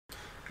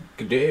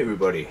Good day,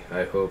 everybody.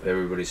 I hope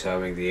everybody's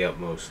having the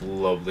utmost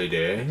lovely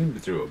day.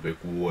 Through a big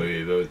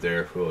wave out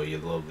there for all you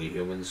lovely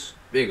humans.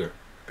 Bigger,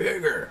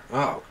 bigger.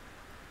 Oh,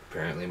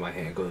 apparently my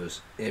hand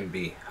goes in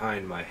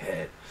behind my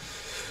head.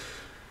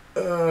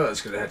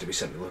 It's gonna have to be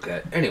something to look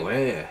at.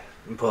 Anyway,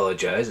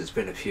 apologize. It's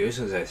been a few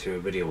since I threw a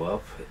video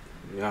up.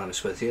 To be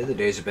honest with you, the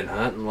days have been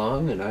hot and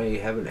long, and I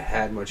haven't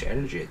had much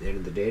energy at the end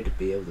of the day to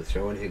be able to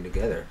throw anything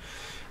together.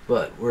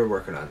 But we're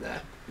working on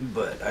that.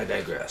 But I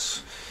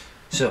digress.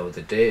 So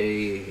the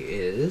day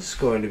is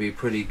going to be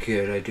pretty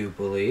good, I do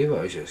believe.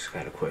 I was just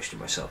kind of questioning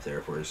myself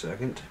there for a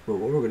second. But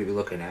what we're going to be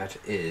looking at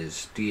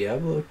is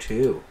Diablo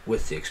 2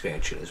 with the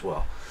expansion as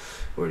well.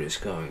 We're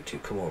just going to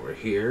come over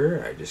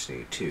here. I just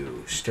need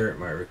to start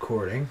my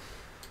recording.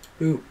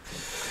 Boop.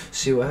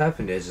 See, what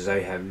happened is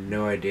I have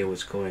no idea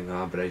what's going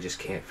on, but I just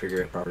can't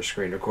figure out proper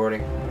screen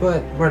recording.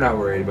 But we're not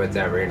worried about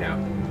that right now.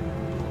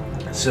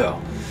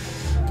 So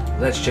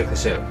let's check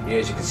this out.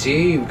 As you can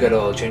see, we've got a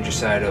little ginger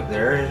side up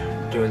there,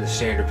 doing the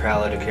standard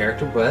palette of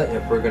character, but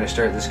if we're going to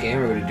start this game,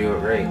 we're going to do it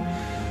right.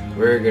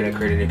 We're going to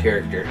create a new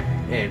character.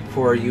 And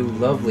for you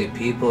lovely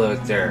people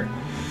out there,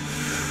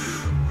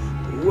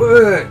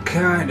 what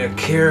kind of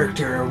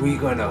character are we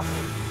going to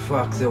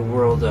fuck the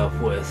world up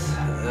with?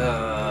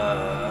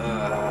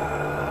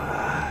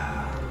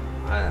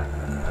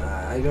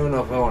 I don't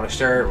know if I want to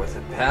start with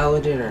a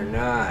paladin or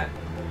not.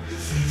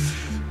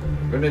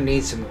 We're going to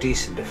need some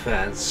decent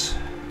defense.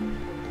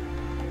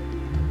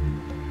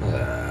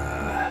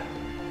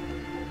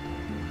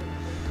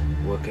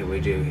 What can we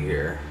do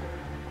here?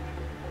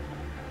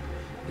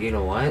 You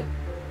know what?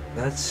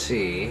 Let's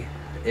see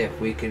if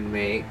we can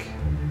make...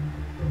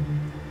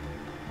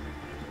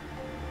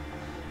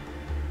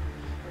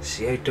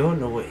 See, I don't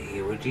know what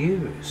he would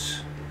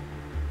use.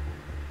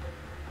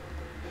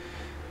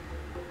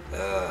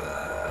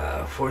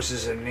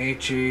 Forces of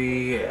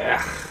nature.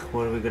 Ugh,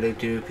 what are we gonna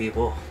do,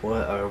 people?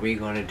 What are we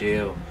gonna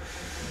do?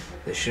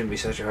 This shouldn't be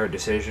such a hard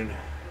decision.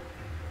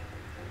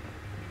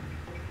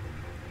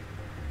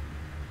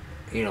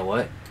 You know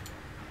what?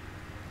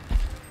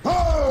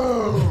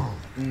 Oh!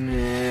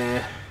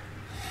 Nah.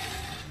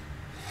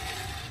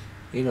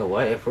 You know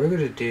what? If we're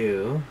gonna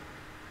do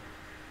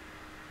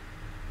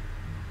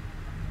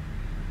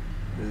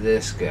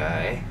this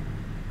guy,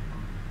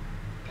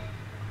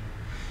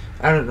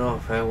 I don't know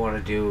if I want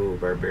to do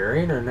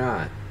barbarian or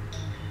not,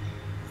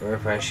 or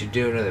if I should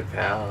do another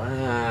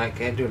I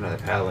can't do another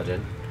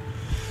paladin.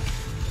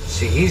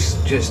 See, he's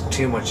just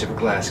too much of a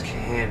glass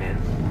cannon.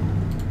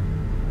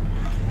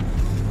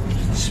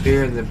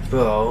 Spear and the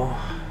bow.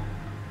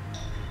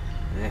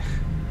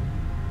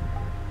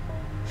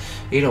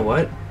 You know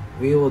what?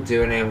 We will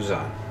do an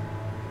Amazon.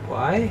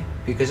 Why?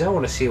 Because I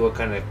want to see what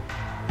kind of...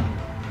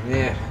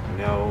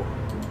 no.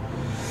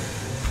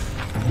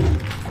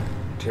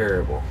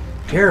 Terrible.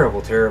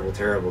 Terrible, terrible,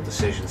 terrible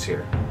decisions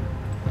here.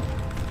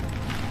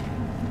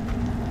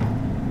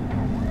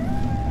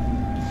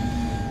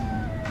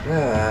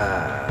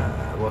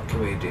 What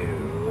can we do?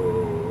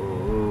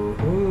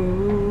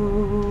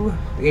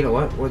 You know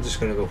what? We're just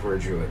gonna go for a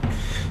druid.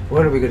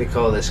 What are we gonna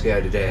call this guy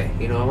today?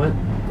 You know what?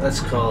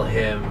 Let's call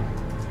him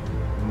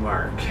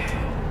Mark.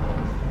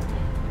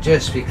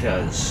 Just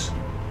because.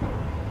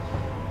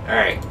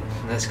 Alright,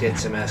 let's get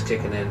some ass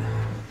kicking in.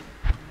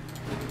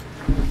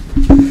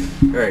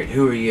 Alright,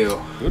 who are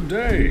you? Good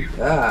day.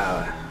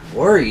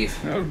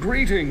 Warreef.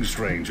 Greetings,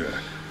 stranger.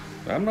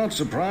 I'm not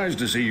surprised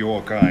to see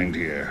your kind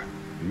here.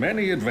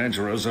 Many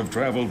adventurers have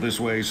traveled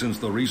this way since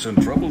the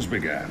recent troubles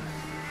began.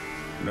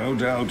 No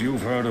doubt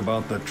you've heard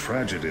about the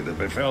tragedy that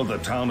befell the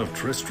town of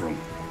Tristram.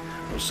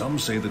 Some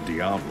say that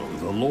Diablo,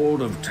 the Lord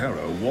of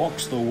Terror,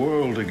 walks the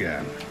world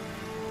again.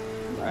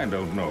 I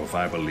don't know if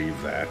I believe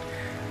that,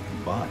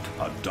 but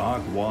a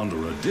dark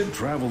wanderer did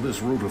travel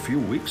this route a few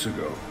weeks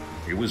ago.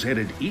 He was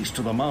headed east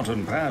to the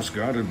mountain pass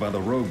guarded by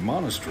the rogue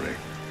monastery.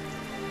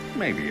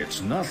 Maybe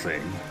it's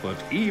nothing, but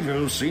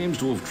evil seems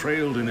to have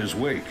trailed in his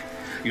wake.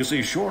 You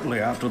see, shortly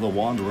after the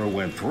wanderer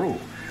went through,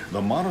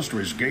 the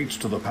monastery's gates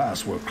to the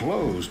pass were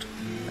closed,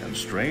 and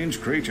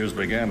strange creatures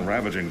began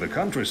ravaging the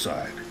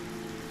countryside.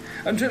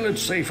 Until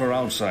it's safer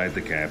outside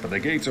the camp and the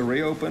gates are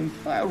reopened,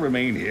 I'll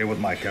remain here with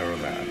my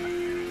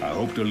caravan. I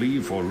hope to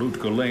leave for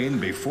Lutga Lane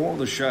before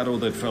the shadow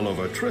that fell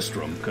over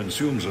Tristram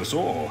consumes us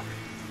all.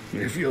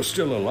 If you're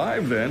still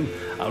alive then,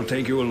 I'll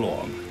take you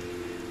along.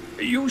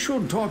 You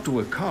should talk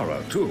to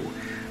Akara, too.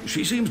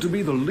 She seems to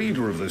be the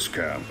leader of this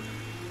camp.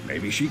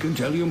 Maybe she can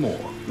tell you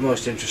more.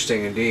 Most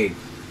interesting indeed.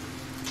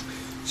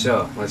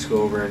 So, let's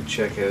go over and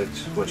check out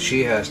what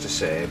she has to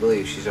say. I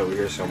believe she's over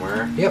here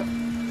somewhere. Yep.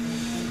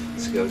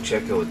 Let's go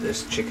check out what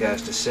this chick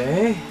has to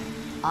say.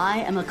 I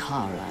am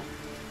Akara,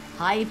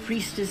 High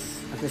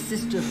Priestess of the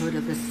Sisterhood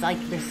of the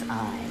Sightless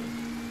Eye.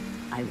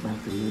 I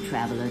welcome you,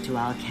 traveler, to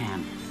our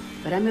camp,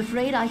 but I'm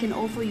afraid I can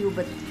offer you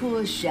but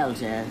poor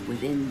shelter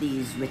within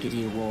these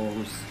rickety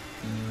walls.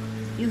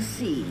 You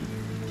see,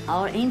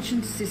 our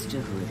ancient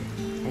sisterhood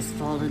has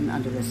fallen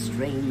under a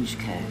strange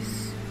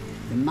curse.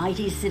 The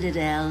mighty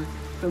citadel,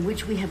 from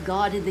which we have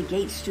guarded the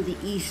gates to the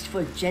east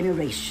for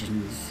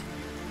generations,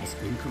 has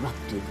been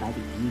corrupted by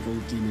the evil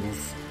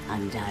demoness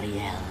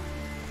Andariel.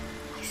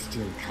 I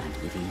still can't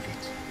believe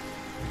it.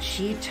 But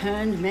she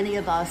turned many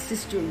of our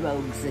sister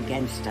rogues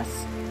against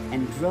us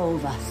and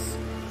drove us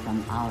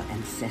from our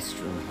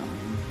ancestral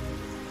home.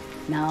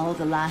 Now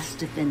the last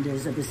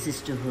defenders of the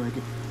sisterhood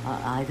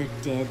are either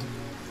dead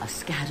or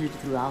scattered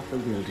throughout the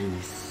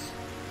wilderness.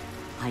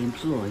 I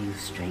implore you,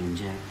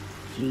 stranger,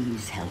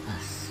 please help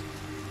us.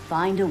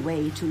 Find a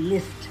way to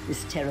lift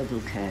this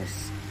terrible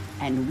curse,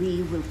 and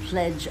we will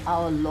pledge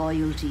our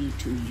loyalty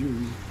to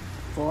you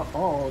for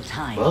all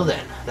time. Well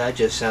then, that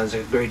just sounds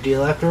like a great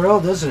deal after all,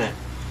 doesn't it?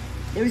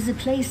 There is a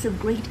place of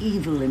great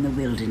evil in the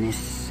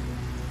wilderness.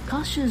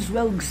 Kasha's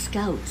rogue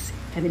scouts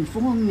have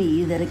informed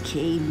me that a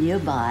cave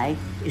nearby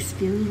is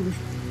filled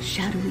with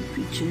shadowy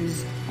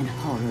creatures and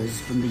horrors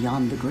from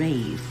beyond the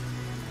grave.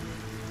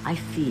 I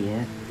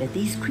fear that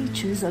these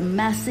creatures are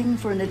massing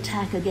for an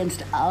attack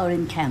against our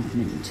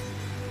encampment.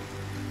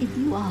 If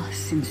you are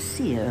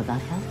sincere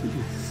about helping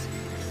us,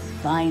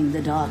 find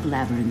the dark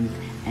labyrinth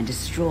and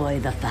destroy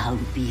the foul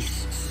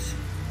beasts.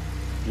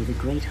 May the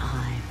Great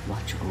Eye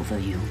watch over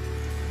you.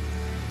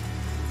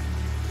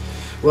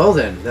 Well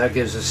then, that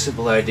gives us a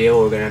simple idea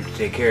what we're going to have to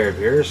take care of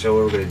here. So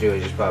what we're going to do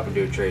is just pop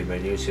into a trade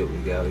menu, see what we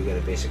got. We got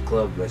a basic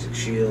club, basic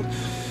shield.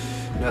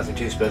 Nothing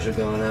too special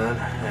going on.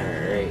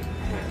 Alright,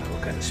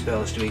 what kind of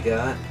spells do we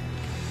got?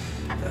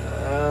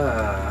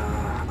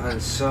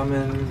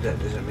 Unsummoned, that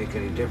doesn't make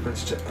any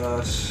difference to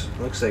us.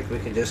 Looks like we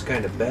can just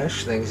kind of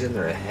bash things in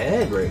their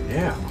head right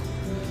now.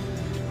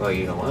 Well,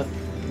 you know what?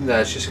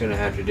 That's just going to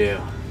have to do.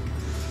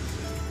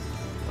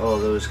 All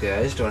those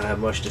guys don't have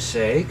much to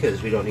say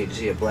because we don't need to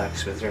see a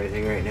blacksmith or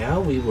anything right now.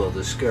 We will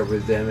discover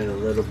them in a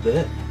little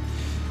bit.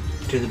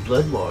 To the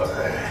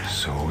Bloodmore.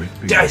 So it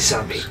begins. Die,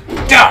 zombie!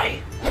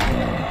 Die!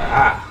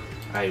 Ah!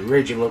 I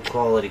raging low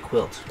quality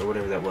quilt, or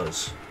whatever that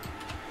was.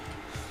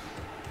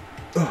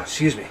 Oh,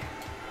 excuse me.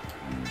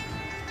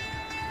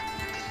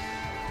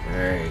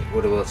 Alright,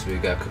 what else have we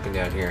got cooking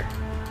down here?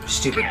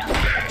 Stupid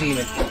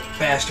demon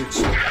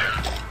bastards.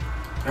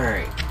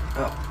 Alright.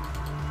 Oh.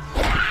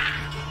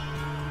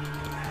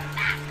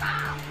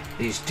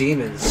 These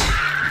demons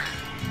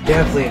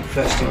definitely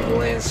infesting the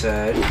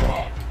landside.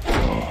 I'm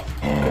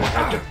gonna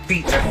have to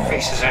beat their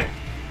faces in.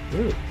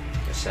 Ooh,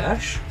 a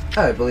sash?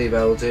 I believe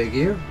I will take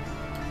you.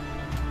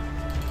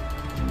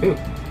 Ooh,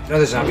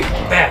 another zombie.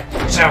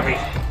 Bad zombie!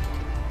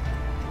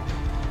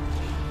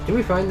 Did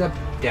we find that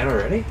down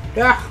already?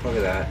 Ah, look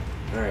at that.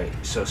 Alright,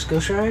 so skill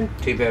shrine?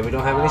 Too bad we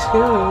don't have any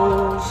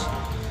skills.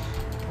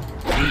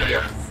 Beat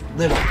your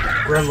little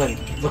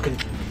gremlin looking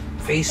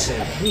face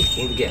in. Ooh, what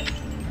do we get?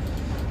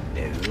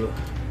 No,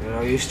 you're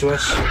not used to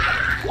us.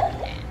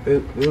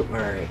 Boop, boop,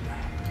 alright.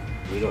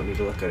 We don't need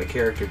to look at a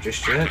character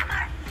just yet.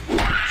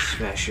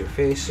 Smash your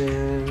face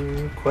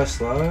in.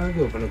 Quest log.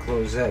 Open and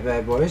close that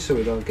bad boy so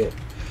we don't get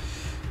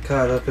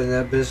caught up in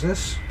that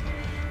business.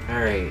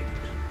 Alright.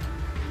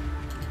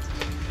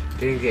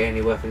 Didn't get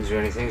any weapons or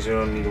anything, so we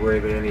don't need to worry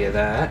about any of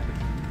that.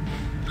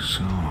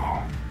 So,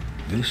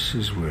 this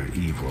is where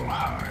evil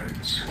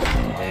hides.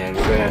 And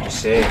we're gonna have to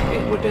say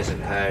it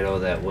doesn't hide all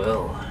that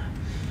well.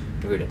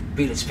 We're gonna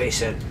beat its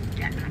face in.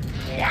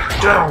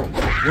 Down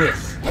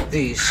with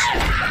these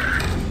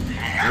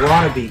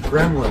wannabe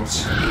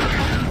gremlins.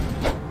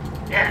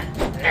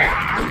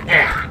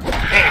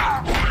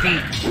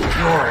 Beat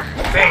your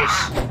face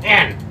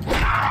in.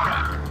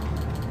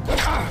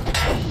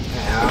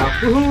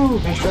 Woohoo!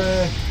 Nice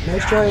try.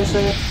 Nice try, I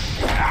say.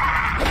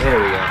 There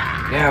we go.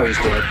 Now he's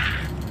dead.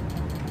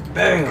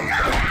 Bang him.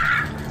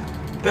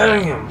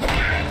 Bang him.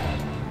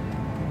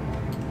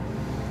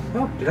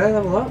 Oh, did I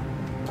level up?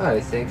 I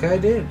think I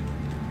did.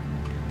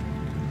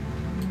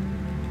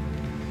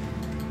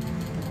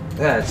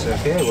 That's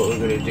okay. What we're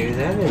going to do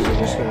then is we're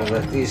just going to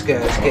let these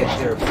guys get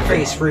their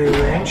face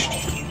rearranged.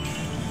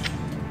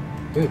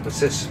 Ooh, what's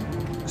this?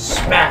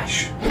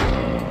 Smash!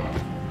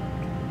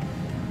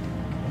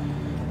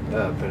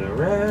 Up and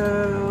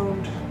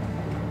around.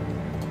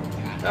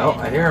 Oh,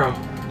 I hear him.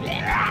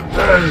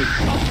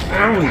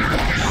 Owie!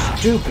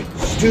 Stupid,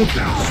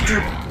 stupid,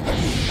 stupid.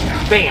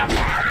 Bam!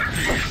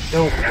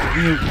 Don't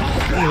you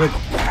even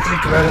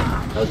think about it.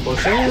 Health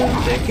potion,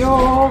 thank you.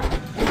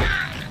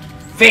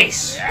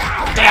 Face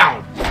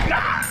down.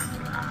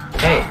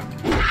 Hey,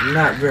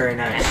 not very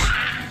nice.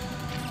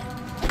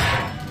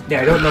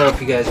 Yeah, I don't know if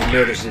you guys have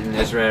noticed it in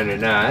this round or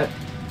not,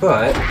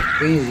 but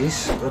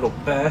these little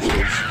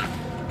bastards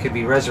can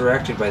be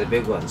resurrected by the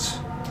big ones.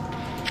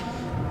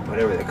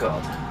 Whatever they're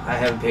called. I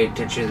haven't paid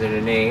attention to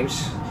their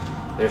names.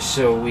 They're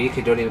so weak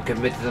I don't even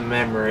commit to the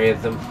memory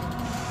of them.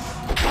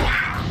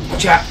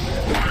 Chop!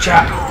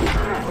 Chop!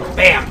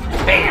 Bam!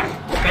 Bam!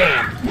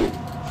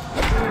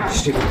 Bam!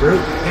 Stupid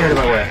brute, get out of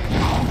my way.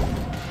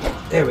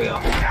 There we go.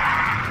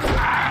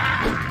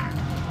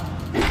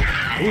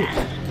 Ooh,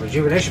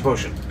 rejuvenation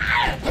potion.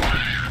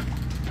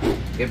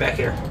 Get back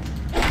here.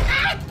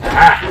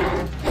 Ah!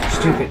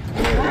 Stupid.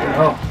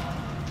 Oh.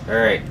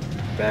 Alright.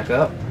 Back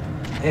up.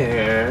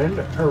 And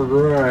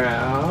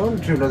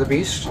around to another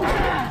beast.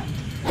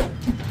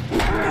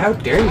 How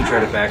dare you try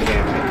to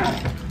backhand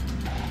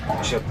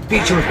me? shall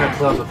beat you with my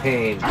club of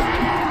pain.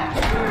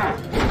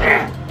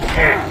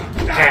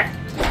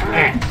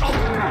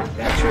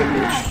 That's right,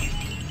 bitch.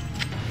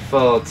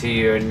 Fall to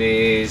your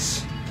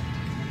knees.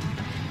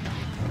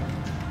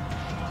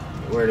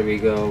 Where do we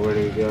go? Where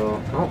do we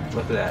go? Oh,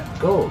 look at that.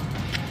 Gold.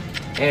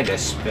 And a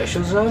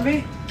special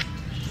zombie?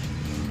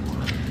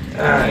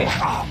 I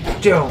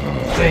don't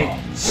think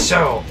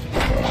so.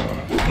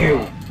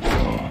 You.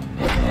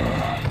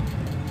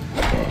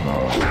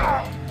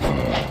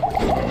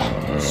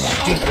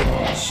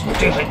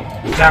 Stupid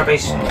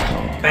zombies.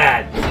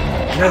 Bad.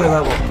 Another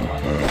level.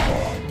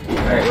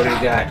 Alright, what do we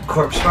got?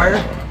 Corpse fire?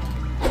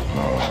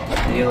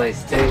 You like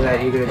say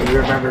that you're gonna be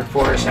remembered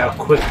for us how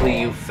quickly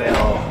you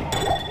fell.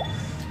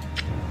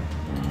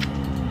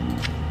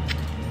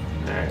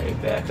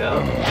 Alright, back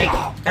up. Hey,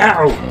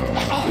 ow!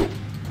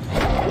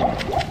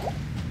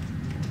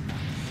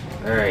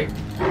 Alright.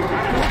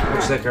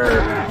 Looks like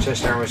our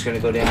chest armor's gonna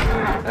go down.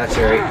 That's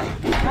alright.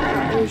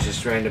 It was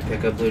just trying to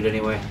pick up loot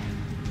anyway.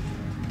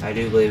 I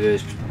do believe it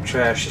was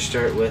trash to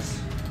start with.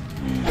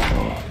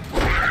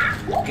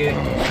 Get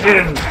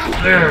in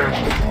there!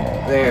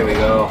 There we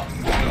go.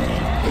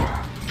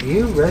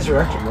 You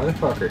resurrected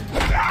motherfucker.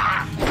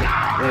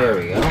 There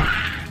we go.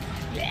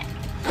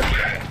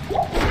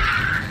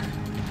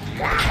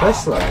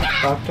 Quest line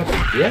popped up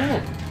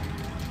again.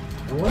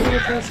 I wonder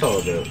what that's all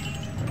about.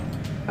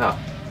 Oh,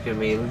 give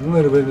me a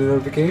little bit of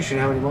notification.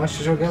 How many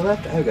monsters do I got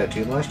left? I've got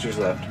 2 monsters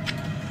left.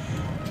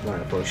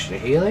 Want a potion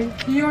of healing?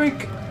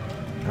 Yoink!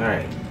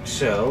 Alright,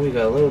 so we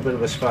got a little bit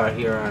of a spot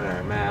here on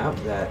our map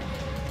that...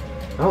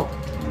 Oh!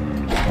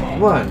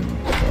 1.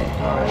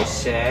 I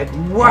said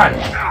 1!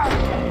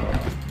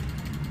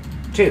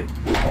 2.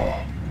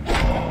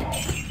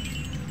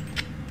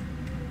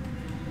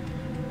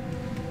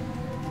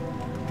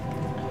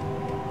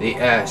 The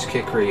ass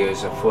kickery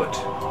is afoot.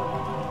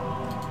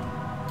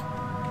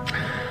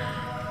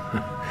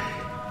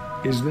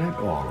 Is that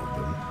all of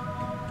them?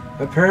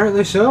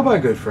 Apparently so, my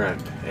good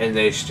friend. And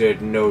they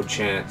stood no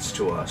chance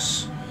to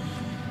us.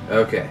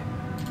 Okay.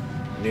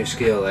 New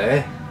skill,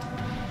 eh?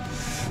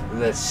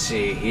 Let's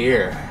see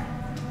here.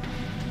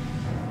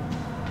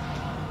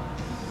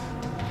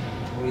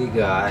 We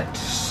got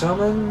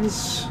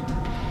summons,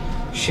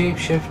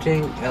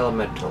 shape-shifting,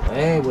 elemental.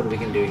 Eh? What we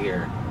can do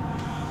here?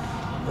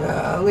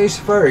 Unleash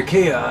fire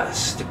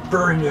chaos to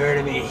burn your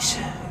enemies.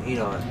 You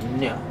know,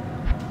 no.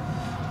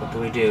 What can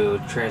we do?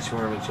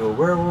 Transform into a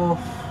werewolf?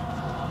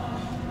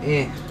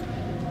 Eh.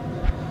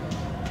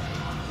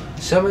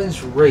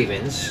 Summons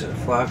ravens,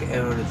 flock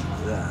out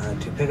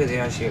to pick at the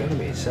eyes of your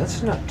enemies.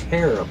 That's not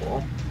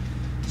terrible.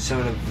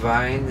 Summon a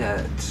vine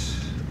that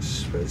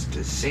spreads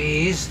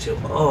disease to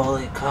all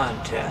it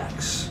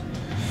contacts.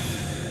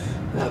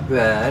 Not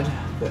bad,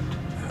 but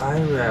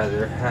I'd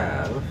rather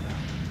have...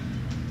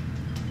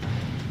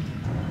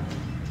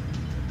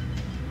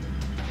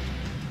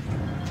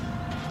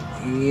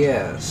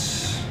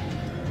 Yes.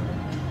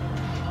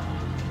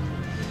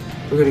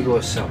 We're gonna go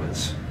with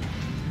summons.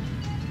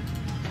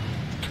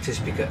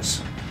 Just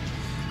because.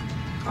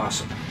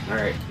 Awesome.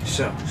 Alright,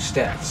 so,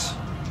 stats.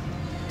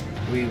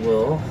 We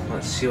will,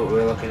 let's see what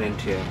we're looking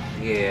into.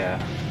 Yeah.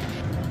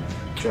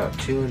 Drop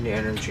 2 into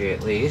energy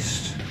at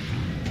least.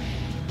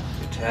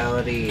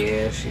 Vitality,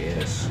 yes,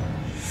 yes.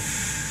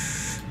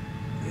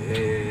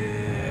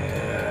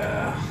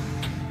 Yeah.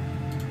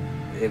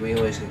 We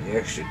always get the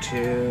extra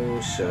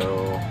 2,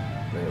 so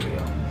there we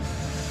go.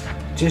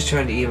 Just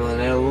trying to even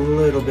it out a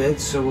little bit,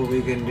 so what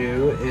we can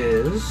do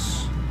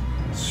is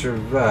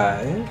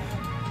survive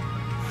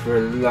for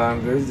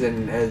longer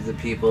than as the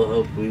people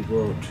hope we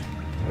won't.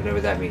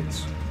 Whatever that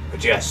means.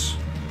 But yes.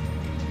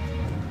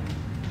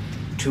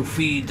 To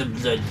feed the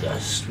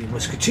bloodlust, we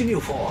must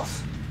continue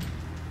forth.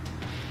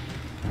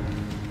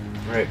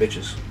 Alright,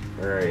 bitches.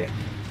 Where are you?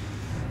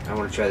 I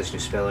want to try this new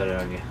spell out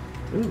on you.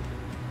 Ooh.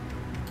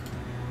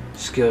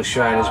 Skill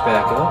shrine is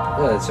back up.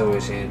 Oh, that's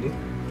always handy.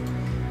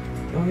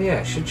 Oh yeah,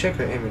 I should check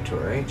our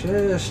inventory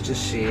just to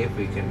see if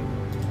we can,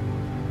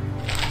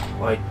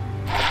 like,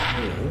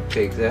 you know,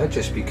 take that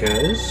just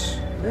because.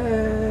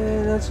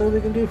 That's all we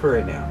can do for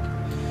right now.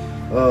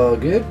 All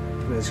good.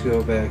 Let's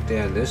go back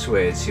down this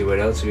way and see what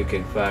else we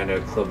can find our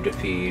club to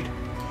feed.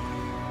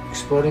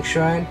 Exploding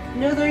shrine?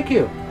 No, thank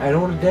you. I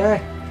don't want to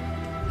die.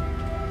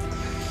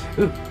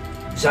 Ooh,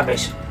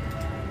 zombies.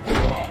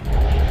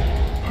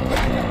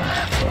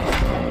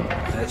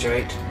 That's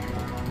right.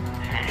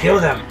 Kill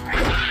them!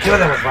 Kill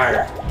them with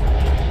fire!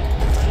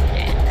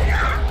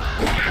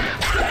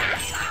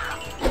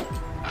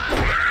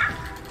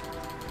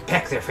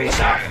 Peck their face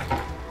off.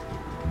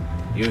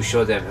 You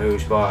show them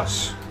who's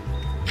boss.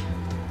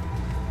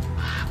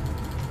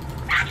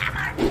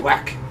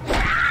 Whack!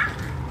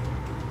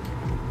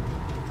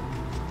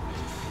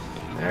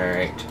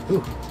 Alright.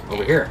 Ooh,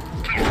 over here.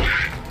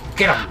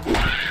 Get them!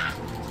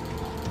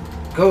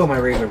 Go, my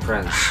raven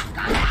friends.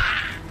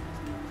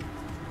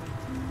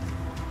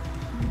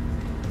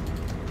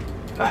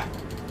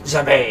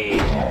 Zombie!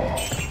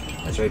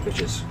 That's right,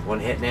 bitches. One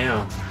hit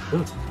now.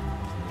 Ooh.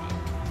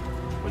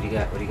 What do you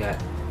got? What do you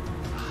got?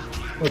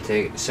 We'll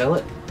take it. Sell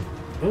it.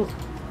 Ooh.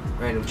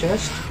 Random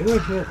chest. Get away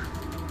from it.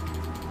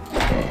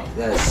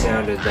 That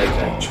sounded like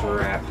a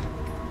trap.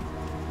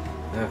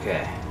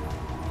 Okay.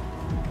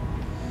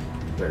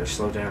 Better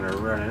slow down or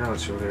run out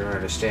so we're going to run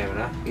out of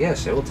stamina.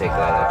 Yes, it will take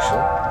that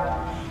actually.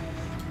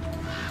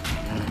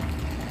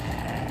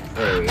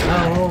 There we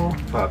go.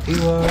 Pop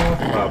you off,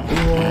 pop you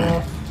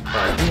off,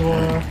 pop you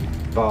off,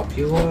 pop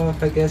you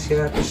off, I guess you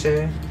have to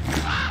say.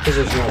 Because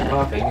there's no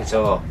popping, it's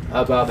all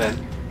a bobbing.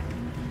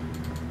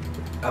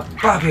 I'll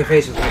pop your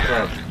face with my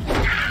club.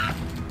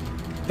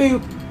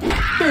 Boop,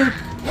 boop,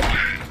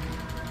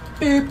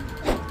 boop.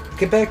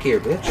 Get back here,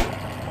 bitch.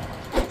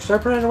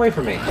 Stop running away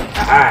from me.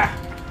 Ah!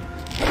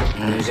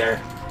 Loser.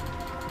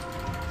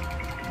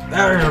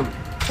 Bam!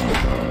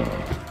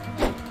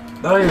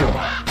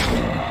 Bam!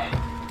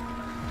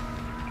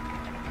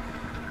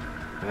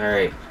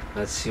 Alright,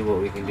 let's see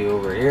what we can do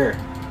over here.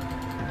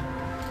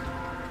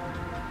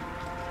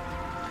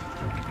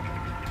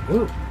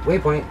 Ooh,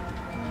 waypoint.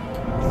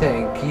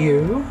 Thank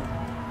you.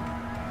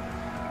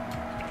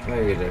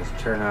 I'm gonna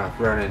turn off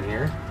running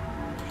here.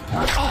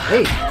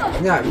 Hey,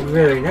 not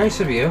very nice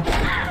of you.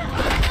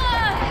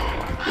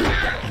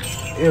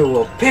 You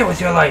will pay with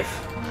your life.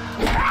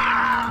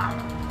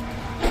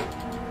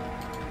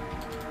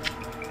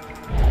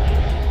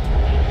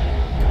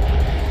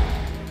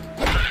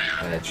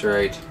 That's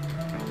right.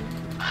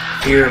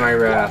 Fear my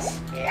wrath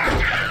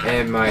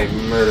and my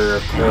murder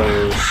of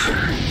crows.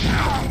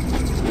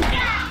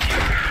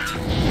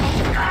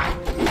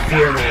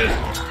 Fear me.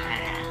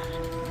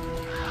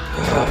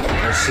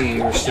 I see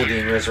you were still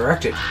being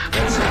resurrected.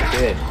 That's not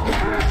good.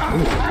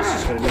 Ooh, this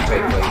is gonna be a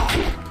tight fight.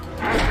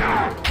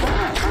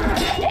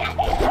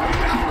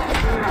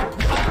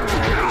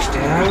 He's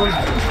down.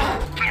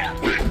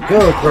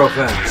 Go, crow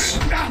fence.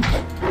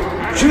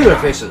 Shoot their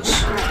faces.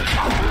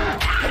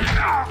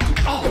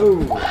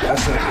 Oh,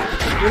 that's not good.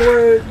 Get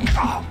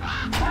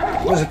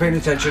away! Wasn't paying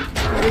attention.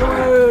 Get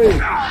away!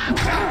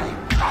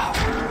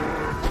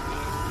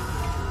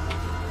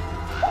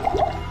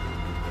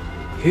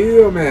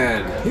 Heal, man!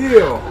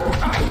 Heal!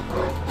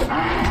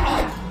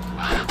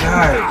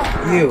 Die,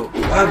 you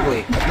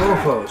ugly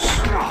mofos!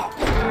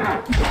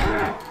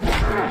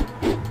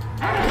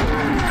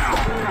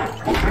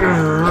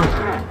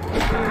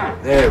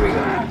 There we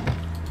go.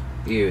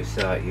 You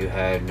thought you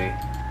had me.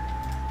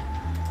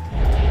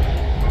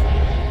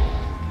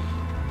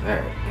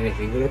 Alright,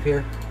 anything good up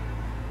here?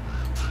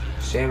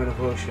 Stamina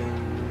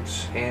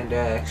potions, hand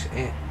axe,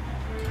 and...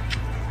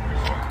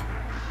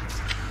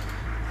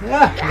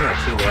 Ah, not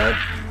too bad.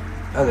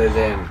 Other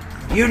than,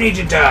 you need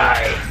to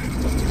die!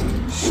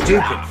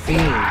 Stupid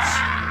fiends.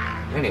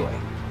 Anyway,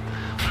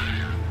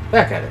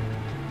 back at it.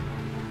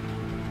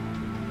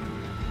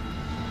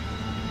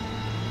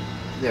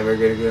 Never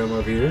gonna get him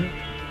up here.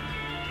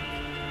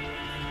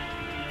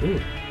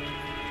 Ooh.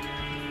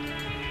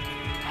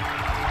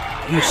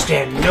 You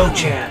stand no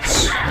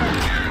chance.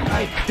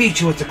 I beat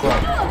you with the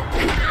club.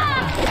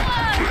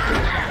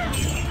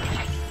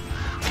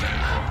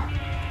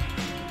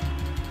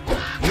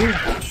 You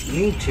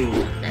need to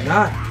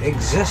not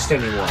exist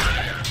anymore.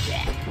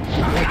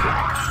 Thank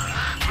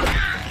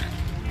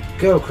you.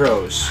 Go,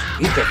 crows.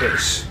 Eat the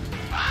face.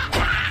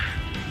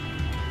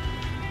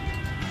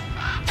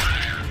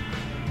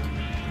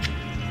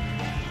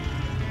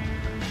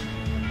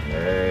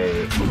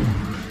 Hey.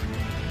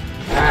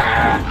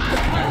 Ah.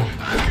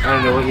 I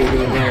don't know what you're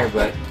doing there,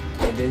 but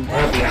it didn't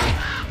help you.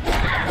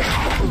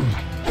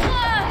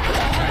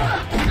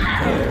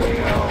 There we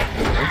go.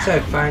 Once I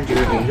find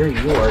your leader,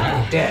 you are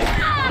dead.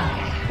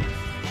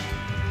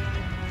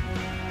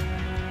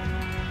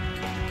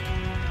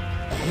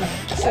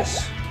 What's this?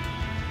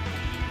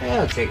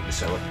 Yeah, I'll take it to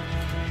sell it.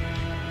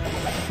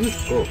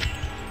 Oh.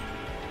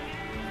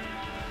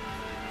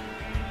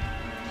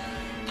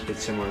 Get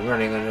someone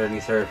running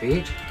underneath our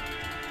feet.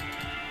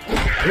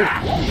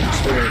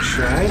 Experience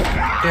shrine.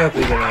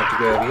 Definitely gonna have to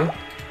grab you.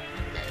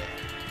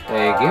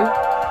 Thank you.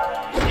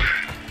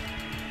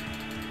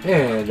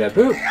 And a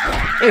boop.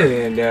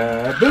 And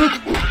a boop.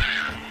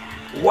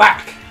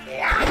 Whack!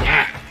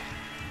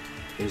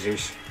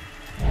 Losers.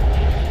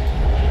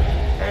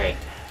 Alright.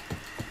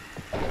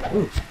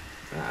 Ooh.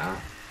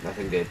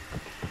 Nothing good.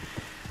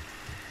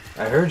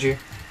 I heard you.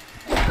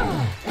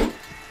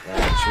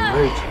 That's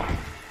right.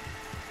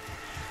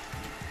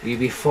 You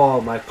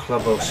befall my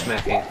clubbo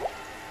smacking.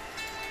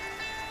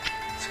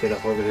 Let's get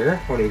up over here.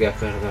 What do we got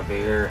going up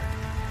here?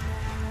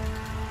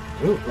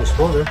 Ooh,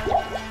 explorer.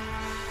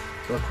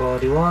 What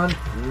quality one?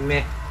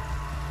 Meh.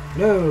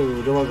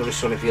 No, don't want to go to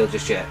Stony Field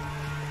just yet.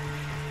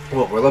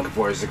 What we're looking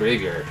for is the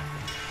graveyard.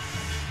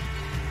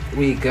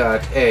 We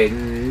got a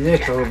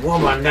little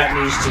woman that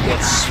needs to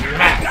get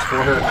smacked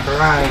for her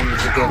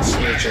crimes against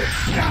nature.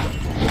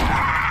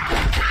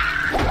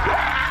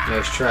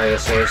 Nice try,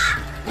 essays.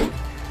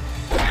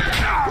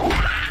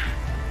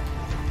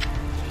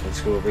 Let's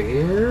go over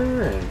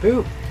here and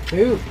boop,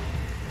 boop,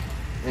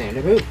 and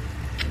a boop.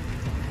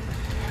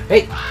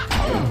 Hey!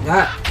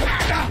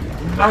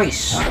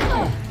 Nice!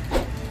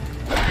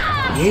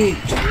 You need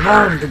to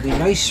learn to be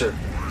nicer.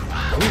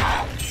 Ooh.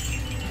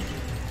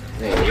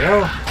 There we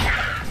go.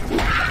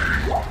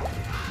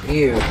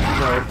 You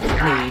don't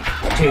need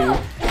to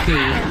be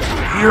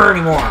here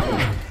anymore.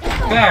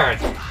 Bad.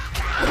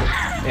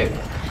 There we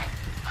go.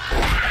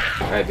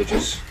 Alright,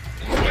 bitches.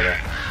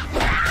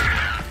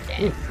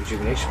 Ooh,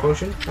 rejuvenation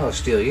potion? I'll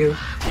steal you.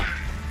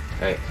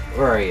 Alright,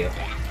 where are you?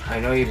 I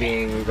know you're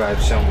being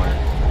revived somewhere.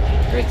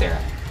 Right there.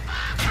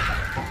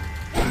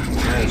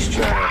 Nice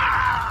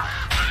try.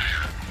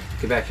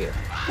 Get back here.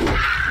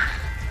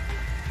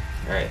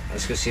 Alright,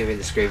 let's go see if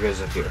this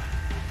graveyard's up here.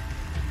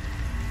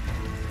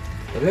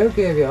 Hello,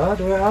 graveyard.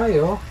 Where are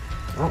you?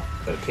 Oh,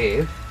 got a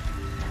cave.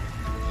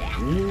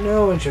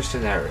 No interest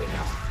in that right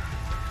now.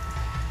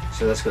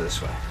 So let's go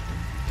this way.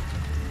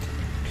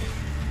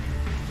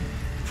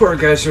 Poor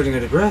guy's starting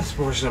out of breath,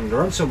 forcing him to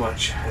run so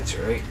much. That's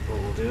right. What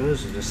we'll do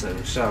is we'll just let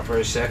him stop for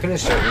a second and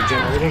start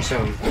regenerating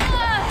some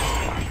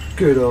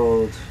good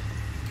old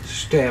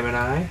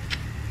stamina.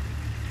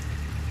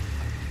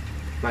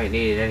 Might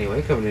need it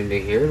anyway, coming into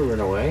here to run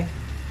away.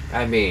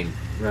 I mean,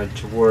 run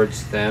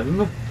towards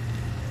them.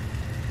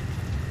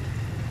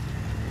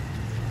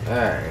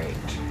 Alright.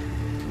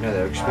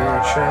 Another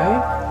experience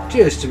shrine.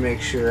 Just to make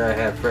sure I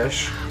have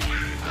fresh.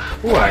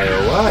 Why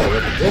oh why,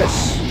 look at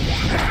this.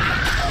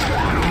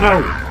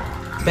 No!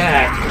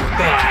 Bad.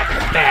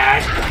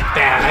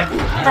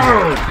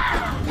 Oh!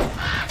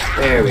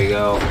 There we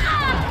go.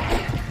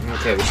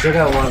 Okay, we still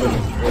got one of them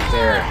right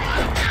there.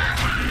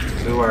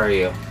 Who are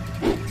you?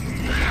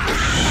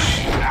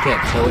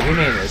 Can't tell what your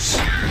name is.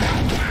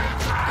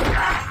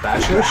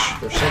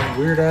 Bashush? Or some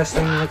weird ass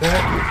thing like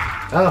that?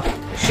 Oh,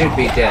 I should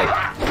be dead.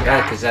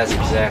 Yeah, because that's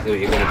exactly what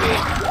you're gonna be.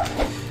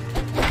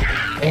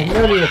 And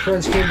none of your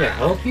friends came to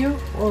help you?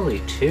 Only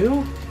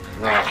 2?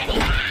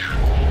 Oh.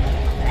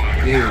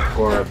 You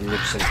poor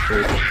omnipotent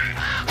freak.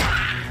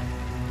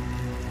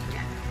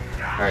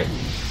 Alright.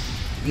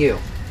 You.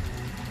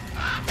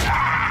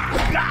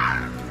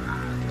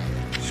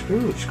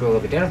 Scroll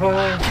up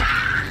identify.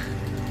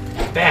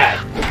 Bad.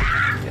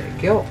 There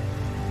you go.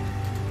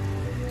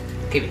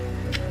 Gimme.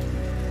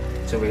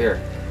 It's over here.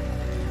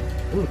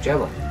 Ooh,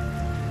 javelin.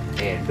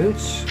 And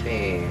boots.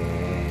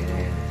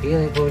 And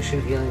healing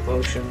potion.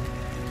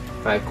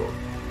 5 gold.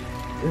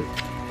 Ooh,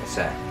 what's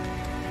that?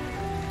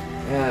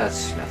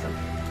 That's nothing.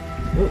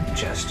 Ooh,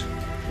 chest.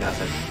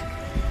 Nothing.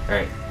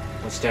 Alright,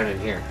 what's down in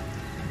here?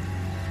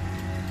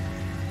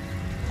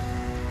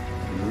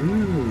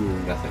 Ooh,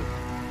 nothing.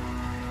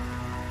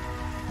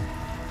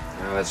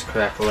 Now let's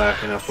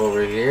crack-a-lacking up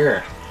over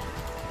here.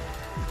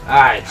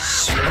 Alright,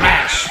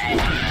 smash!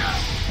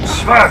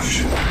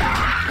 Smash!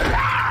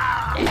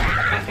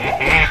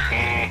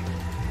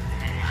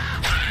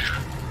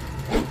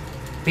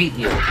 Beat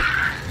you.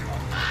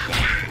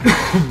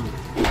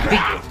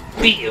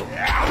 Beat you.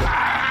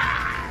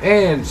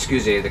 And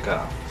excuse the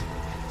cough.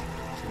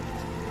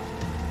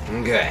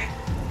 Okay.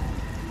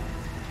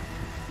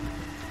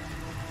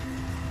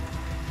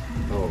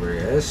 Over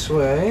this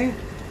way.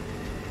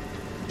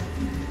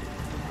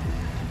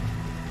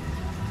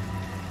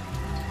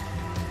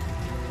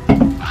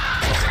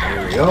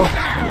 There we go.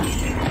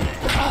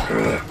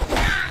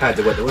 Had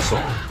to wet the whistle.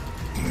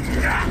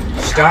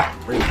 Stop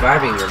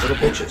reviving your little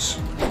bitches.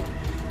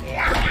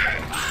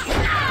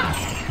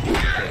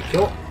 Thank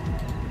you.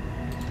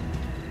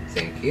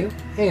 Thank you.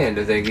 And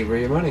thank you for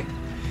your money.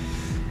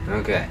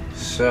 Okay,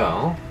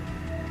 so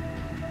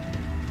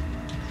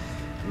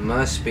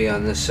must be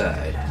on this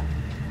side.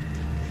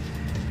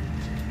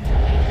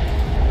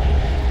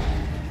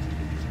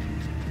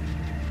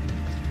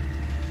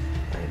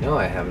 I know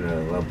I have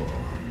another level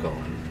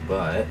going,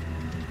 but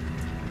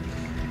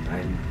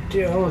I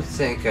don't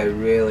think I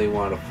really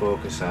want to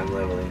focus on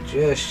leveling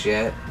just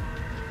yet.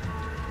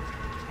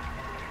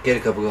 Get a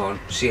couple going,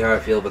 see how I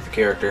feel about the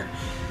character,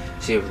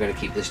 see if we're going to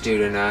keep this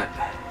dude or not.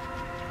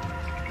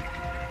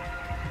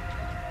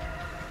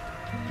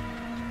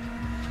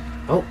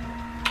 Oh,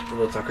 a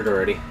little tuckered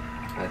already.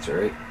 That's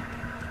alright.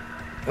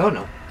 Oh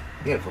no,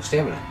 he had full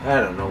stamina.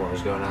 I don't know what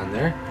was going on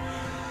there.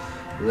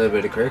 A little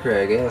bit of cracker,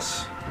 I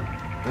guess.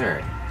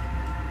 Alright.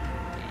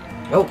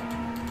 Oh!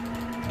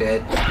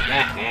 Dead.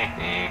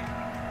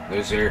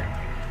 Loser.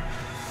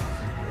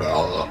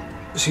 Oh,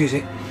 excuse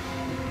me.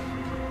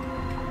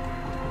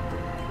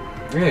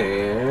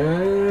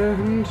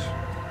 And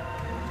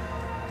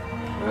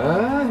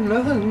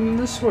nothing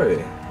this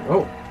way.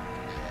 Oh.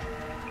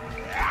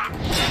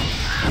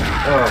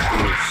 Oh,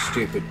 you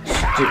stupid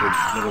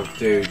little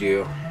dude,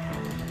 you.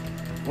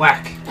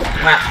 Whack!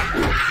 Whack!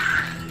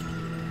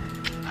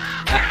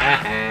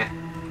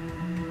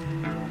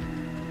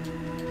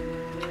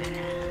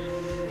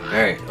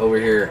 Alright, over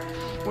here.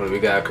 What do we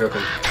got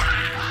cooking?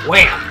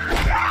 Wham!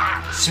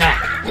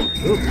 Smack!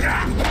 Ooh,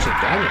 chip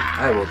diamond.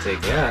 I will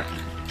take that.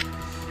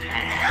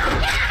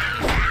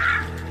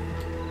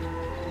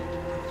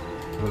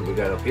 What do we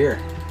got up here?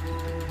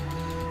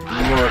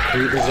 More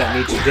creatures that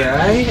need to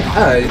die?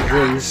 I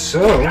think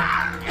so.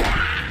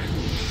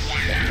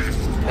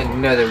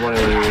 Another one of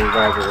the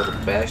revival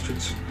little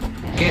bastards.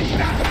 Get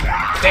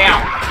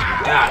down!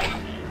 Die!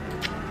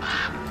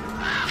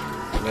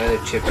 Another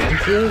chip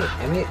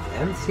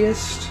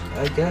amethyst,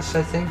 I guess,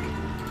 I think.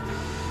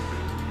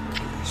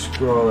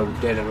 scroll I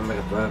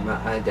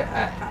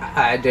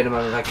did him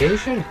on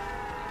vacation.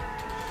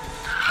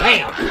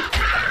 Bam!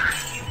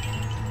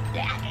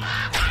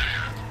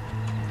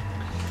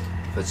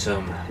 Put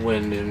some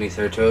wind underneath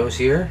our toes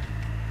here.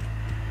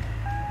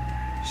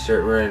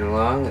 Start running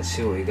along. Let's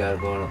see what we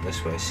got going up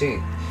this way. See,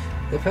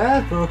 the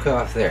path broke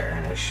off there,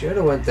 and I should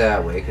have went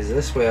that way, because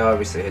this way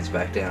obviously heads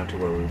back down to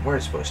where we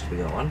weren't supposed to be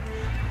going.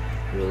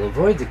 We'll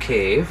avoid the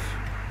cave.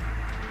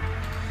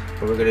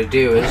 What we're going to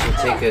do is we'll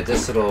take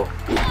this little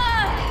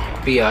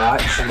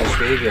biatch in this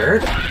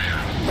graveyard,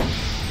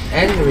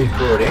 end the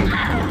recording,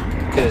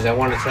 because I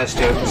want to test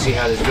out and see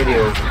how this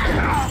video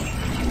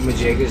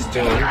majig is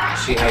doing,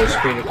 see how the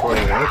screen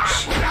recording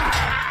works.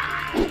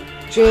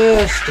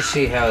 Just to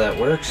see how that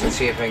works and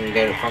see if I can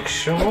get it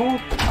functional.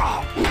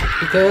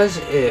 Because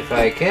if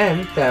I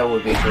can, that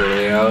would be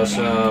totally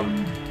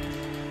awesome.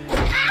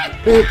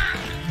 Boop.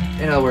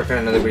 And I'll work on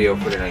another video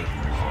for tonight.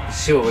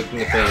 See what we can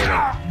get done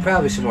tonight.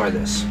 Probably some more of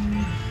this.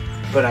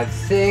 But I'm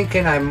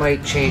thinking I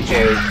might change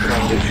out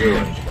from the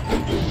druid.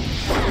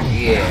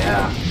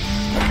 Yeah.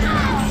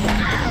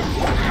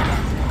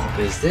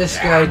 Because this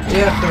guy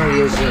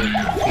definitely isn't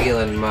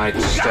feeling my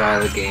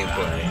style of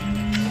gameplay.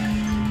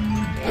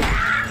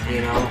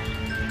 You know?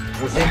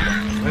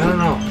 I don't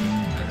know.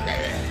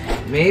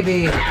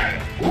 Maybe,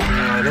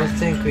 I don't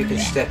think we can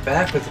step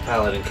back with the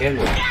paladin, can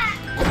we?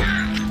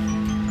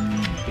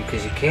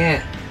 Because you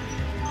can't.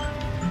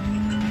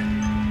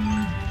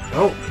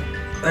 Oh,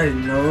 I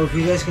didn't know if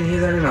you guys can hear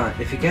that or not.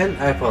 If you can,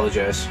 I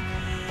apologize.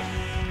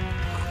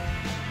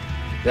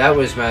 That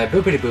was my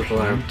boopity boop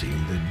alarm.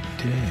 Hunting the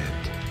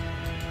dead.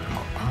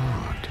 How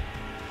odd.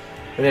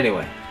 But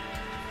anyway.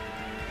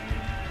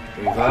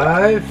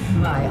 Revive.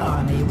 My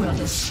army will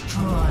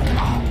destroy you.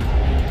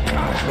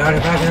 Not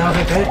if I can help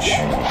it, bitch.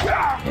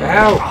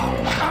 Ow!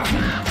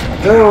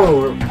 Go!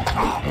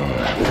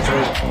 That's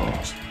right.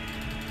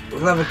 For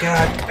the love of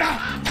God.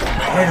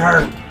 Hit her!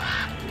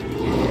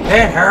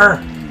 Hit her!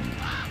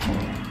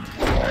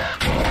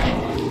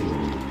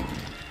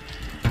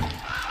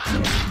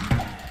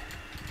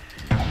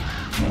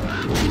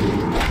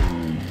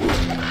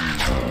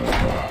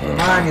 Come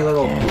on, you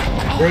little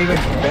raven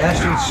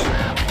bastards.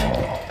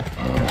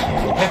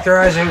 Pick their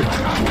eyes out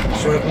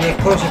so I can get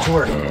closer to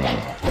her.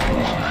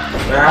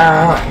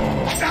 Ah.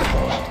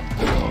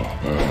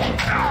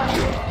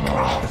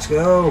 Let's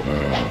go.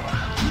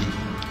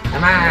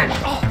 Come on.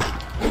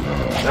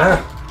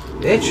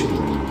 Bitch.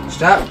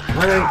 Stop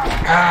running.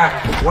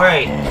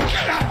 Wait.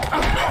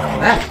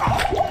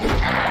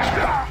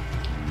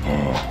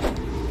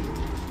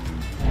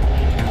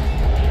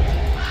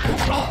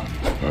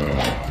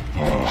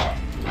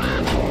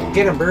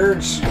 Get 'em,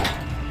 birds.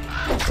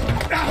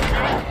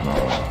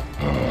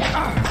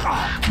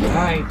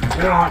 I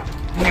want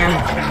him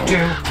to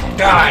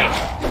die.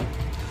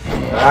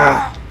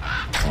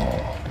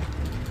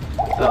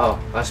 Uh-oh,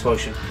 last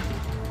potion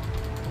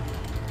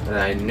that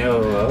I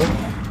know of.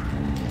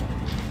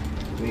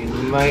 We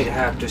might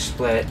have to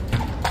split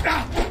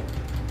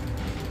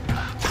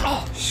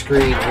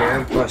screen here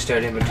and bust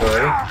out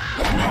inventory.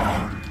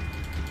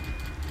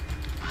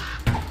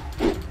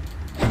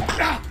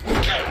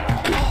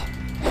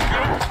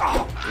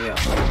 Yeah,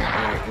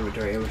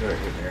 alright, inventory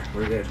right there.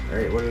 We're good.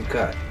 Alright, what do we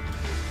got?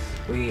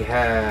 We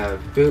have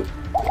boop.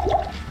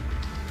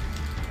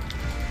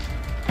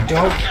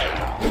 Don't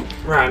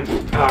run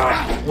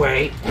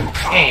away,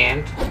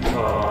 and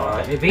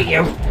let me beat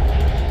you.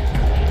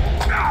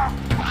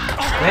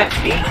 Let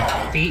me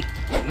beat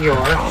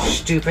your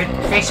stupid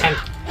face in.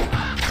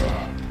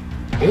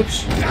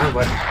 Oops, wrong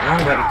button,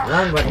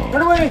 wrong button.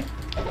 Run away!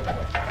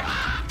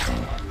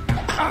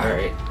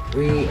 Alright,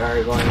 we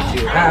are going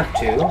to have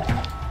to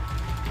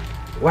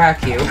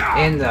whack you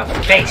in the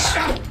face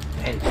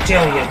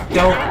until you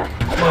don't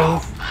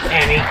move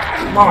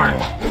anymore.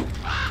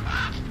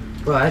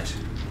 But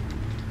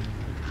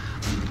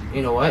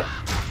you know what?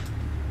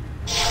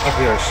 Up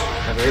yours.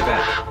 I'll be right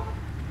back.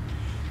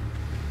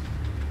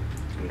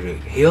 I'm gonna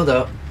get healed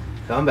up,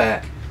 come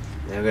back,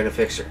 and I'm gonna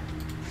fix her.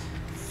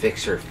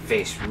 Fix her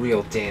face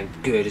real damn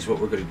good is what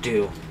we're gonna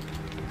do.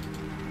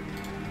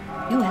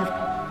 You have...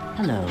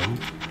 Hello.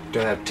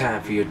 Don't have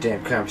time for your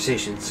damn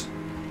conversations.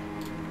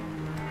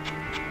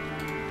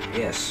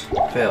 Yes,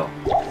 Phil.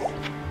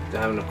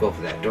 Don't have enough gold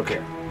for that. Don't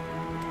care.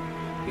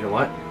 You know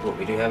what? What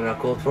we do have enough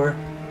gold for?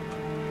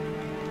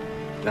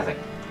 Nothing.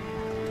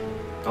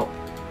 Oh,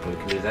 we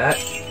can do that.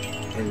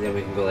 And then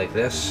we can go like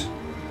this.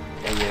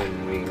 And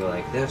then we can go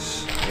like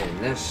this. And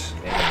this.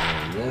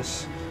 And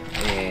this.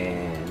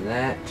 And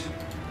that.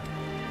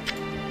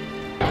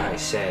 I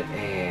said,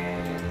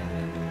 and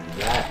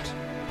that.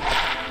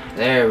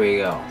 There we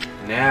go.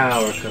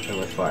 Now we're cooking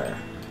with fire.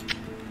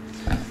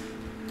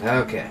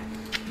 Okay.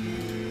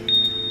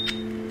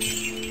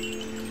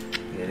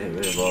 Get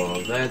rid of all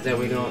of that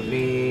we don't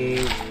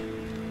need.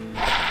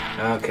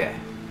 Okay.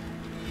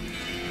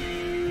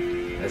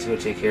 Let's go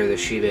take care of this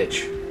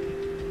she-bitch.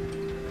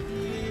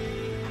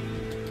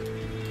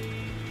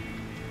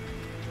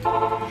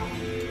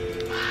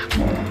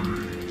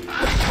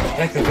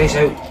 Check the face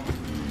out.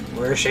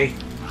 Where is she?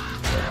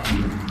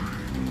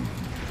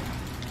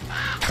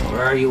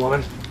 Where are you,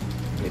 woman?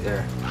 Right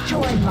there.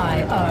 Join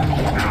my army of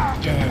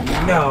the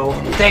dead. No,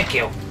 thank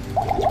you.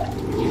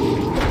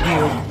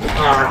 You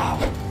are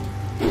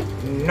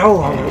no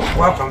longer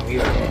welcome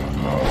here.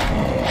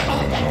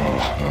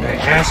 I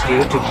ask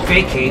you to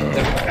vacate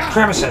the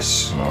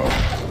premises.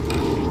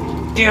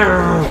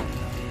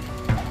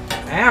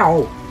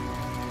 Ow!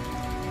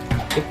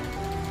 Get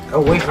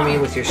away from me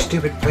with your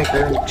stupid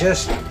blinker and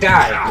just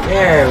die.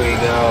 There we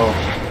go.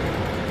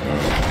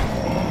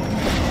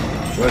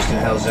 Worse than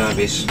hell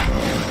zombies.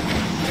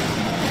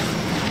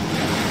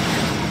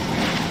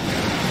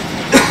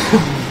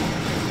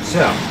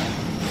 So.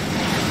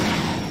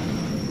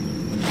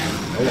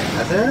 I got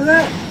nothing out of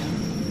that?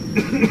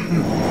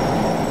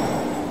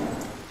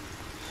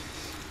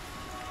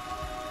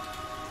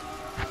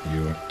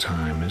 Your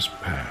time is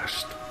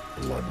past,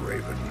 Blood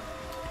Raven.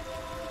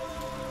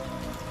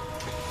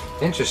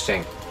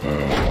 Interesting.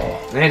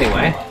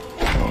 Anyway.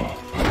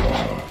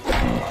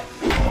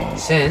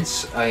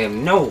 Since I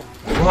am no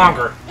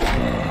longer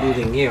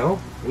looting you,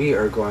 we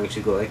are going to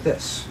go like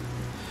this.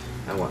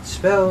 I want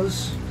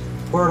spells,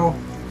 portal,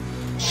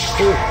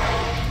 ooh,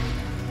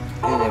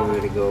 and then we're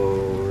going to go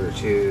over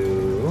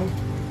to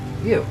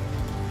you.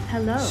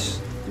 Hello.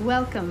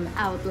 Welcome,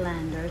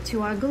 Outlander,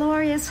 to our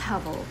glorious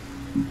hovel.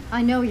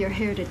 I know you're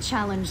here to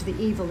challenge the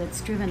evil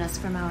that's driven us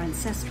from our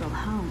ancestral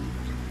home.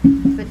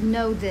 But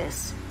know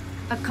this.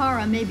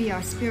 Akara may be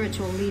our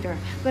spiritual leader,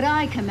 but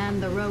I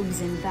command the rogues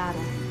in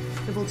battle.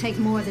 It will take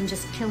more than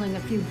just killing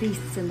a few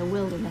beasts in the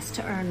wilderness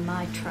to earn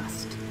my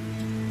trust.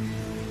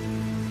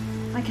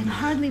 I can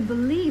hardly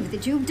believe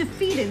that you've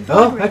defeated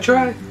Oh, that's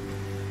right.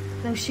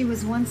 Though she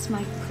was once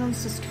my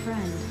closest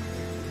friend,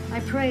 I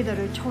pray that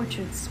her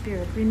tortured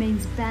spirit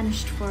remains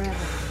banished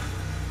forever.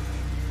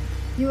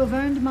 You have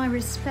earned my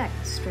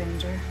respect,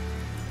 stranger,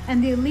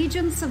 and the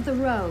allegiance of the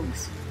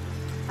rogues.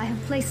 I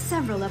have placed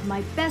several of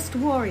my best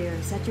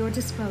warriors at your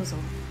disposal.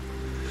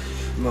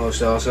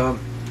 Most awesome.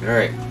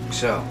 Alright,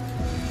 so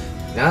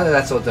now that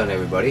that's all done,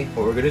 everybody,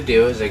 what we're going to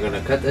do is I'm going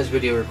to cut this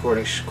video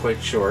recording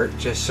quite short,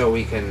 just so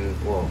we can,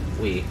 well,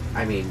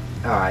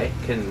 I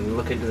can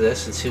look into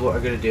this and see what we're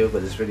going to do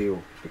about this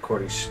video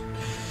recording,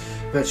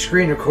 about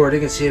screen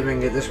recording, and see if we can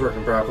get this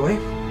working properly.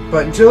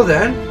 But until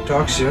then,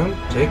 talk soon,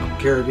 take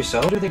care of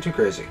yourself, don't think too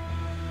crazy.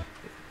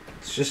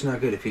 It's just not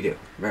good if you do.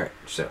 Alright,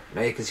 so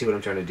now you can see what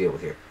I'm trying to deal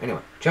with here.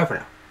 Anyway, ciao for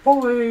now.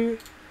 Bye!